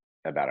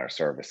out about our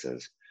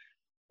services.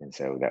 And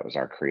so that was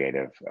our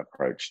creative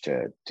approach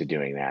to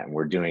doing that. And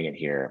we're doing it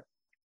here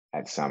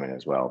at Summit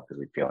as well, because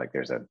we feel like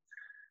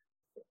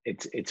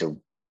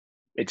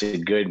it's a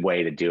good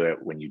way to do it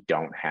when you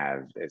don't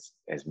have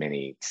as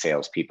many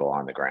salespeople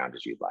on the ground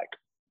as you'd like.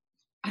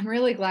 I'm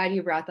really glad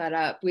you brought that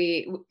up.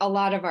 A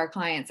lot of our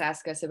clients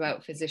ask us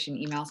about physician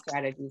email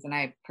strategies, and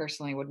I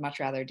personally would much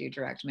rather do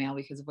direct mail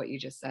because of what you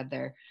just said.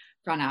 Their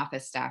front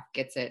office staff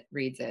gets it,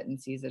 reads it,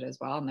 and sees it as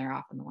well, and they're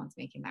often the ones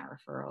making that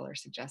referral or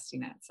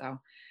suggesting it. So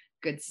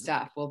good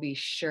stuff. We'll be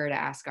sure to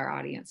ask our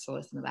audience to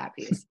listen to that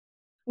piece.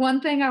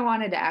 One thing I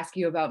wanted to ask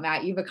you about,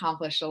 Matt, you've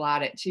accomplished a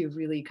lot at two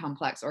really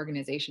complex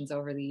organizations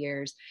over the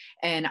years,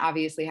 and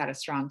obviously had a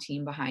strong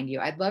team behind you.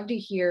 I'd love to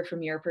hear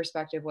from your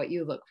perspective what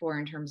you look for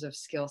in terms of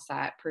skill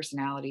set,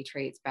 personality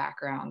traits,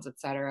 backgrounds, et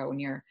cetera, when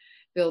you're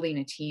building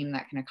a team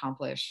that can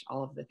accomplish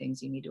all of the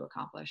things you need to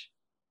accomplish.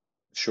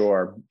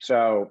 Sure.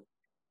 So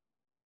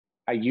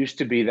I used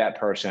to be that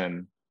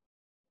person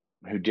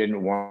who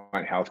didn't want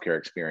healthcare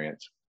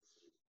experience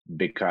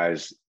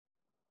because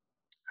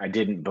I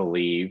didn't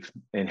believe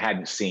and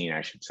hadn't seen,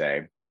 I should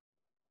say,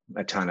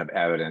 a ton of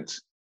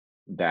evidence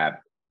that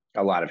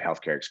a lot of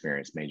healthcare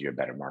experience made you a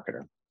better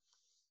marketer.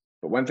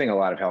 But one thing a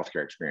lot of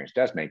healthcare experience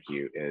does make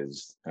you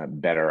is a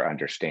better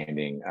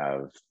understanding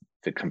of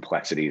the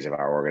complexities of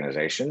our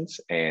organizations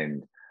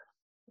and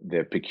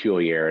the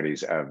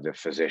peculiarities of the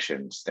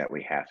physicians that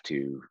we have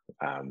to,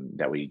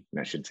 that we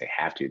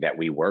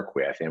work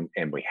with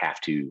and we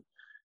have to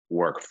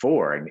work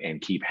for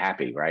and keep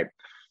happy, right?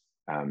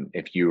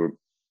 If you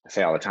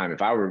say all the time,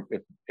 if I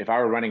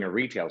were running a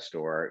retail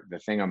store, the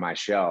thing on my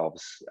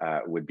shelves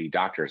would be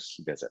doctor's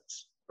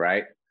visits,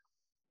 right?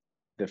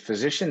 The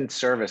physician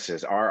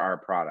services are our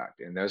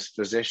product, and those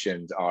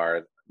physicians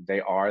are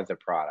the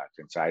product.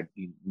 And so I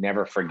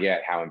never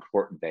forget how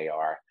important they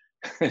are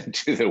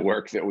to the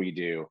work that we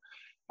do,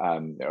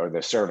 or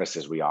the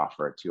services we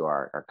offer to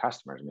our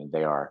customers. I mean,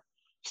 they are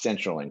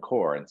central and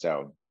core. And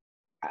so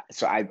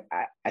I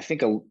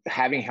think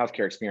having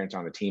healthcare experience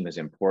on the team is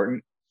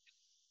important,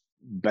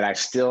 but I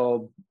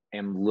still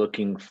am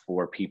looking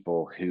for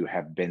people who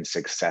have been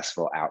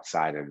successful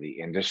outside of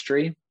the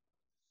industry.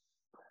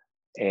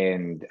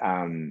 And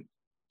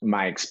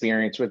my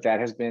experience with that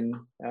has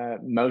been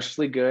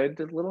mostly good,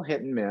 a little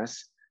hit and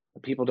miss.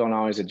 People don't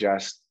always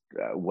adjust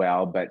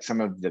well, but some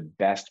of the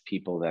best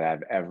people that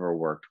I've ever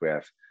worked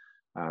with,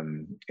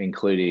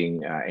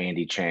 including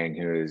Andy Chang,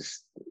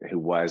 who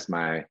was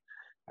my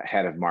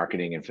head of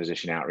marketing and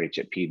physician outreach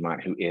at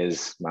Piedmont, who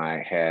is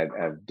my head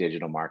of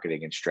digital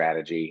marketing and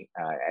strategy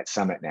at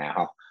Summit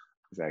now,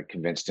 because I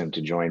convinced him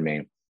to join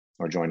me,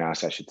 or join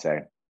us, I should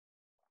say.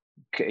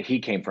 He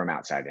came from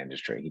outside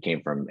industry. He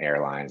came from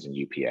airlines and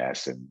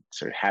UPS, and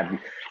sort of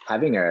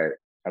having a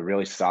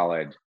really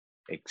solid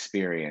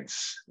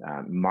experience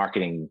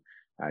marketing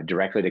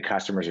directly to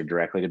customers or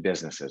directly to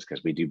businesses,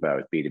 because we do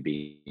both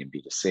B2B and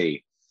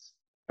B2C.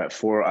 But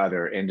for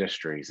other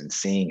industries, and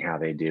seeing how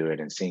they do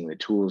it and seeing the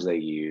tools they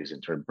use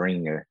and sort of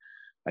bringing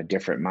a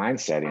different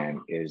mindset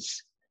in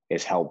is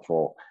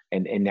helpful.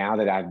 And now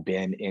that I've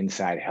been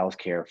inside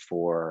healthcare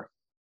for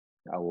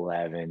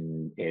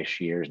 11-ish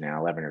years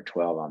now, 11 or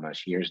 12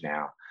 almost years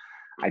now,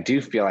 I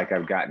do feel like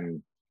I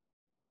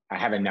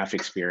have enough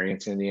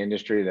experience in the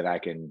industry that I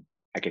can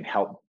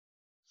help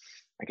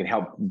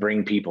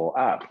bring people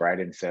up, right?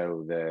 And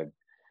so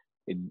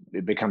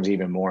it becomes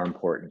even more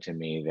important to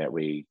me that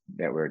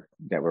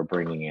we're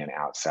bringing in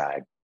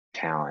outside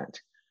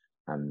talent,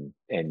 and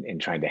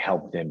trying to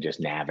help them just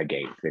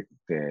navigate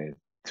the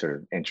sort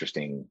of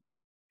interesting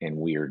and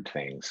weird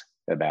things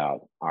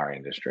about our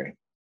industry.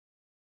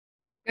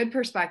 Good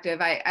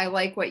perspective. I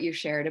like what you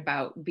shared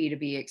about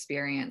B2B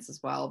experience as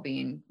well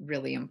being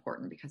really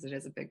important, because it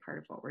is a big part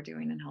of what we're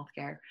doing in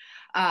healthcare.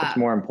 It's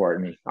more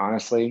important,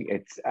 honestly.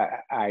 It's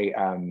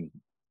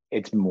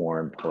more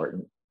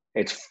important.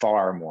 It's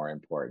far more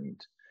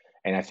important.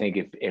 And I think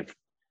if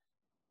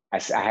I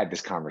had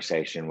this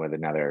conversation with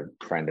another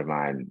friend of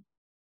mine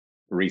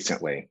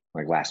recently,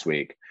 like last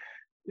week,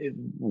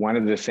 one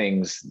of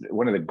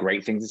the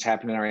great things that's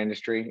happened in our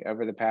industry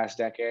over the past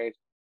decade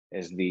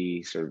is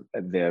the sort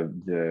of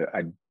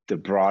the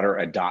broader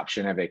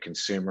adoption of a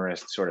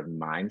consumerist sort of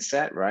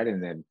mindset, right?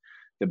 And then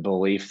the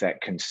belief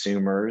that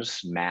consumers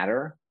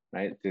matter,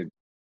 right?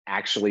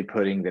 Actually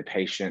putting the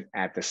patient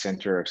at the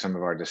center of some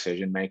of our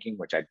decision making,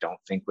 which I don't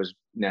think was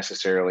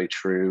necessarily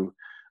true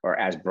or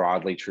as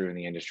broadly true in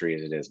the industry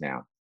as it is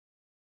now.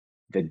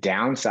 The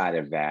downside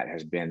of that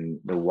has been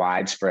the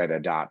widespread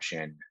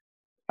adoption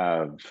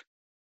of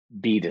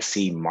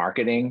B2C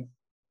marketing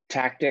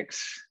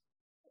tactics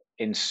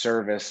in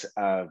service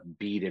of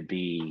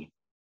B2B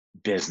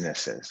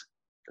businesses.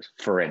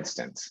 For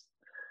instance,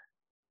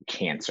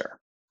 cancer,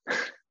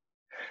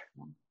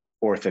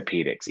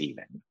 orthopedics,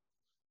 even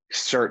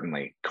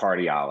certainly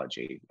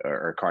cardiology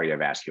or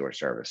cardiovascular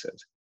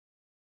services.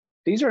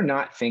 These are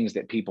not things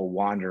that people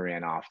wander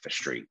in off the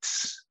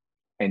streets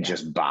and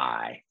just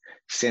buy.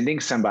 Sending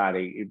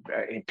somebody,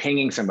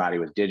 pinging somebody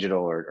with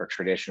digital or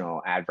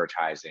traditional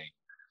advertising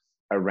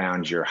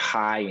around your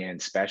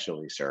high-end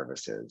specialty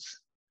services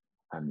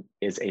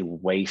is a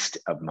waste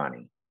of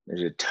money.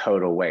 There's a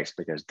total waste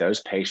because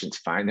those patients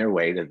find their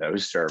way to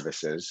those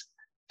services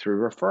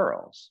through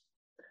referrals.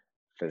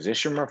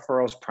 Physician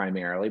referrals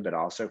primarily, but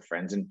also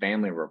friends and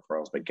family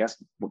referrals. But guess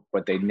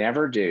what they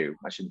never do?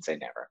 I shouldn't say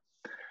never.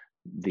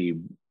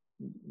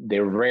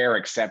 The rare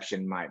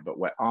exception might, but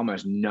what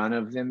almost none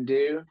of them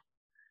do,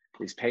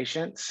 these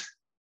patients,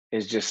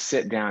 is just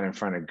sit down in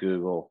front of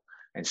Google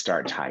and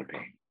start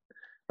typing,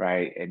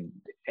 right?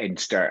 And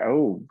start,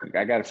 oh,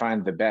 I got to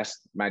find the best.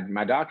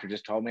 My doctor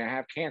just told me I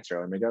have cancer.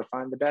 Let me go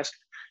find the best.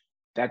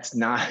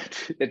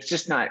 It's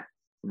just not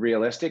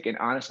realistic. And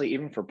honestly,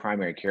 even for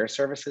primary care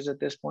services at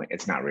this point,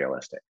 it's not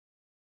realistic,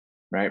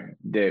 right?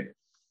 This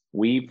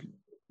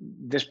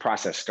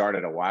process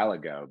started a while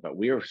ago, but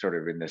we are sort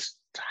of in this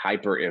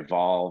hyper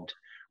evolved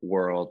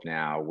world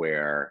now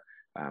where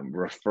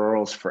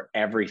referrals for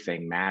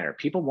everything matter.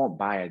 People won't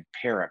buy a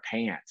pair of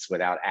pants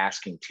without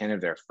asking 10 of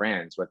their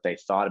friends what they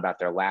thought about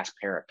their last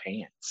pair of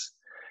pants.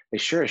 They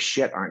sure as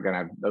shit aren't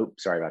gonna, oh,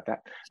 sorry about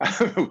that.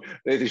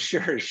 They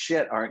sure as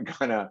shit aren't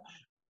gonna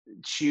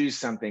choose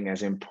something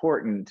as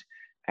important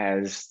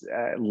as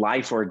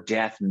life or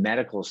death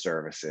medical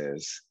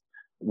services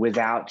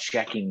without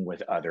checking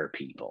with other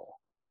people.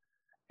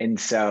 And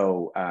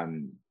so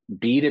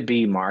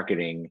B2B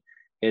marketing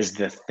is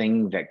the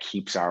thing that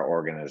keeps our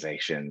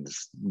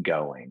organizations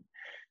going.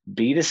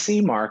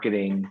 B2C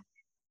marketing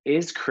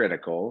is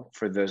critical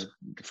for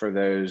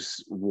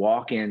those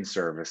walk-in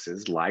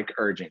services like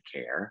urgent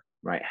care,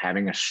 right?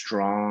 Having a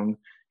strong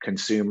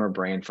consumer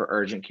brand for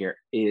urgent care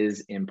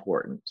is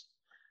important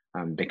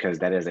because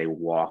that is a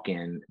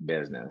walk-in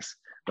business.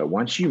 But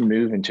once you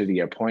move into the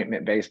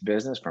appointment-based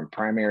business from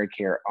primary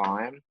care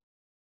on,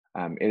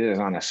 it is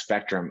on a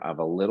spectrum of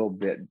a little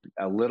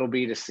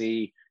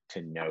B2C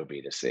to no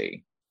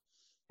B2C.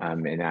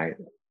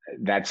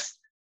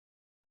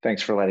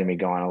 Thanks for letting me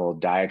go on a little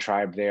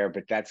diatribe there,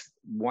 but that's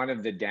one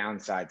of the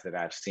downsides that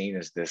I've seen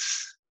is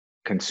this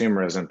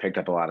consumerism picked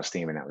up a lot of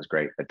steam and that was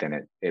great, but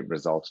then it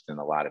results in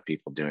a lot of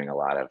people doing a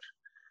lot of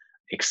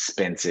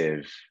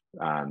expensive,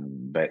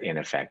 but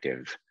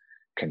ineffective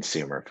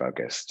consumer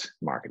focused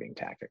marketing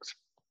tactics.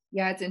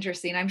 Yeah, it's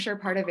interesting. I'm sure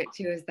part of it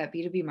too is that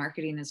B2B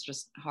marketing is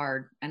just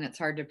hard and it's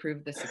hard to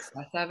prove the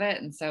success of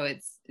it. And so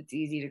it's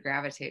easy to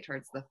gravitate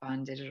towards the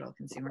fun digital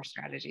consumer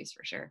strategies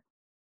for sure.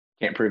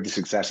 Can't prove the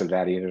success of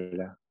that either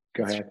though.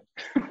 Go ahead.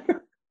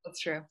 That's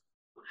true.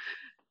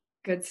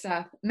 Good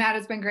stuff. Matt,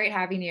 it's been great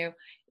having you.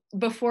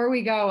 Before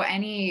we go,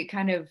 any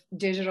kind of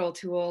digital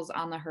tools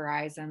on the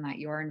horizon that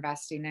you're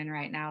investing in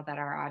right now that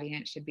our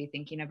audience should be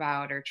thinking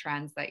about or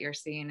trends that you're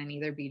seeing in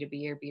either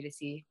B2B or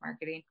B2C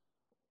marketing?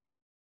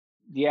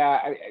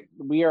 Yeah,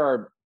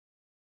 we're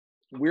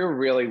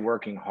really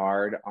working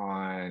hard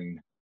on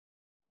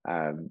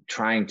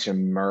trying to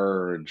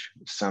merge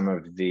some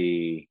of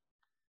the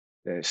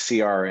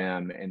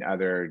CRM and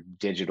other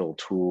digital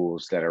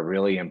tools that are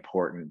really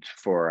important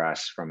for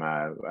us from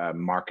a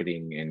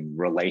marketing and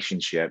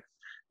relationship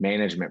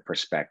management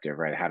perspective,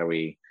 right? How do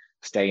we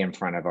stay in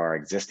front of our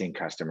existing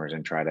customers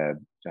and try to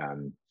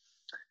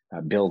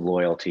build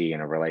loyalty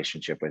and a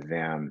relationship with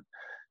them?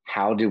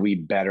 How do we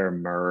better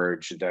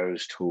merge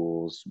those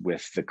tools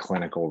with the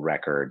clinical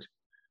record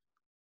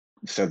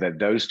so that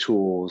those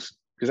tools,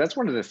 because that's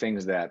one of the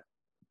things that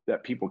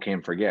people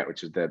can forget,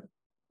 which is that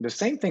the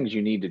same things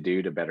you need to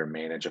do to better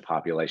manage a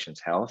population's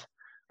health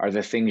are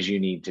the things you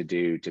need to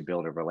do to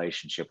build a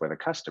relationship with a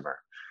customer.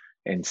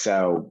 And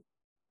so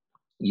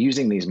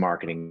using these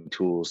marketing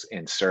tools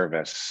in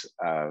service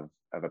of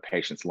a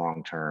patient's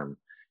long-term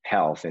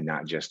health and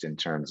not just in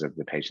terms of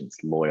the patient's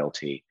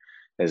loyalty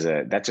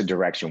that's a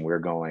direction we're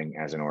going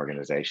as an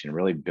organization,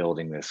 really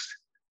building this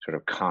sort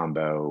of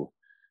combo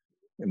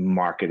but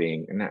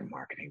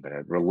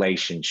a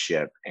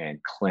relationship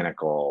and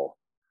clinical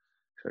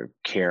sort of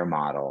care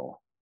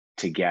model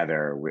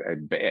together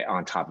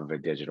on top of a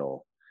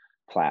digital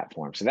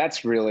platform. So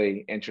that's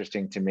really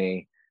interesting to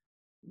me.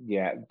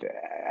 Yeah,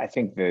 I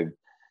think the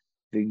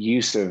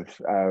use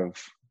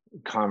of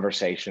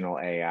conversational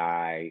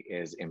AI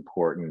is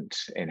important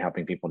in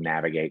helping people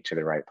navigate to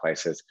the right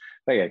places.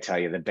 But I gotta tell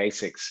you, the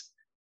basics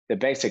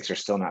are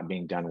still not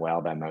being done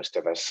well by most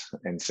of us.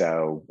 And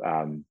so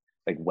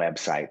like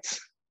websites,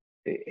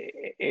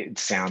 it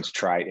sounds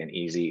trite and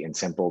easy and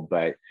simple,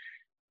 but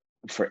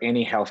for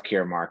any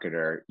healthcare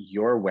marketer,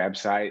 your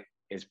website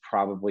is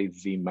probably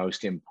the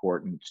most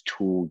important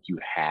tool you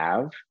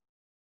have,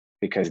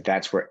 because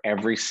that's where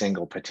every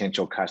single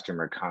potential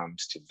customer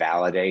comes to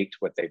validate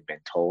what they've been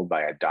told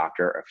by a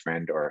doctor, a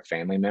friend, or a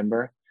family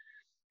member.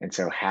 And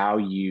so how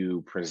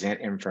you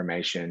present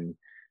information,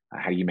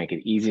 how you make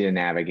it easy to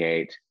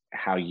navigate,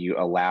 how you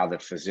allow the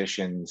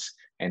physicians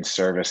and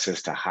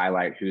services to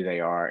highlight who they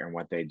are and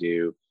what they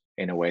do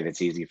in a way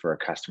that's easy for a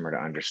customer to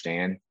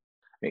understand.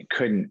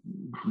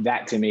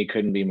 That to me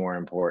couldn't be more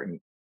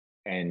important,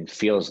 and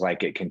feels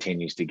like it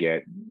continues to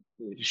get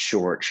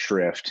short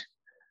shrift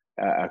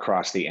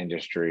across the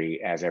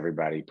industry as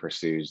everybody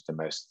pursues the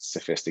most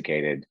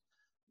sophisticated,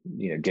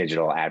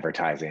 digital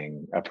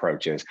advertising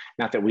approaches.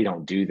 Not that we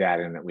don't do that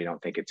and that we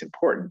don't think it's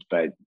important,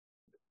 but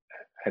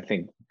I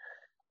think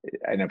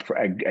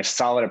a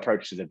solid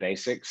approach to the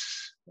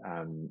basics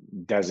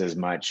does as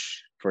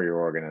much for your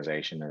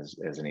organization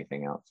as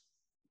anything else.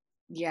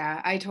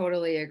 Yeah, I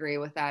totally agree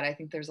with that. I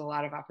think there's a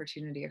lot of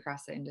opportunity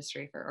across the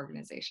industry for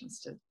organizations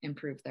to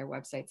improve their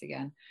websites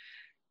again.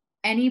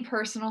 Any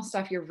personal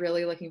stuff you're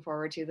really looking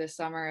forward to this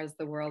summer as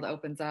the world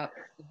opens up?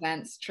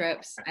 Events,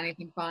 trips,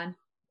 anything fun?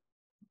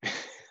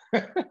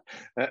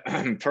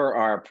 For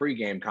our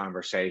pregame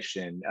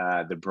conversation,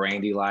 the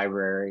Brandy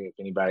Library. If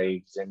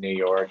anybody's in New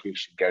York, you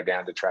should go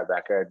down to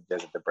Tribeca and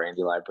visit the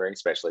Brandy Library,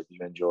 especially if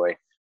you enjoy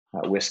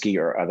whiskey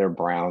or other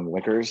brown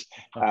liquors.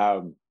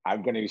 I'm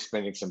going to be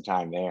spending some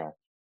time there.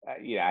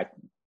 I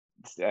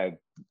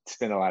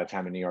spend a lot of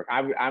time in New York.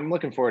 I'm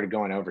looking forward to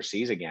going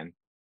overseas again.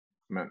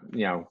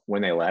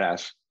 When they let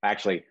us,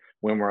 actually,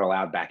 when we're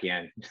allowed back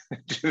in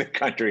to the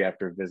country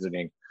after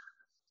visiting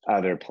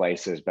other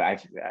places.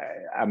 But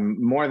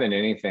I'm more than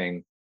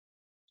anything,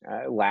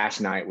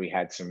 last night we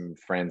had some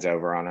friends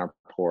over on our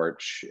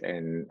porch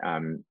and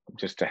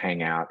just to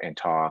hang out and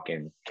talk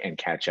and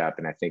catch up.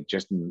 And I think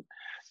just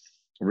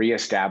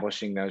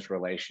reestablishing those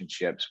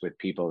relationships with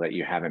people that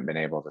you haven't been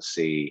able to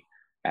see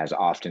as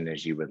often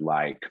as you would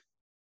like,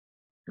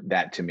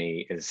 that to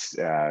me is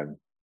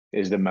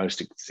the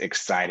most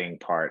exciting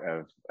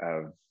part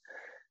of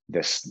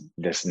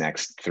this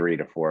next 3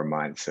 to 4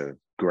 months of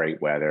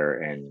great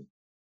weather and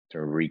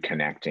sort of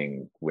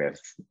reconnecting with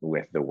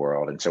the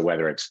world. And so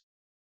whether it's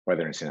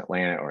in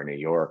Atlanta or New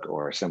York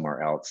or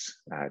somewhere else,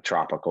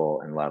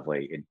 tropical and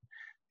lovely,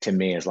 to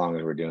me, as long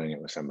as we're doing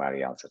it with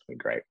somebody else, it's been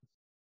great.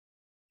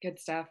 Good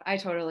stuff. I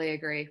totally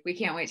agree. We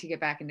can't wait to get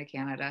back into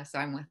Canada. So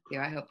I'm with you.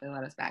 I hope they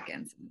let us back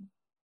in soon.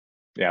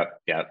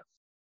 Yep.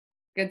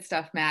 Good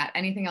stuff, Matt.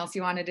 Anything else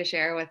you wanted to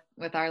share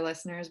with our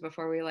listeners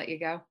before we let you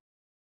go?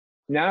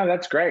 No,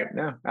 that's great.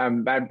 No,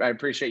 I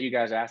appreciate you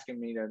guys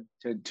asking me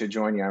to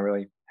join you. I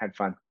really had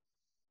fun.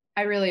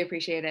 I really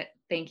appreciate it.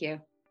 Thank you.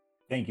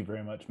 Thank you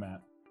very much,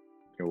 Matt.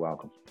 You're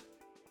welcome.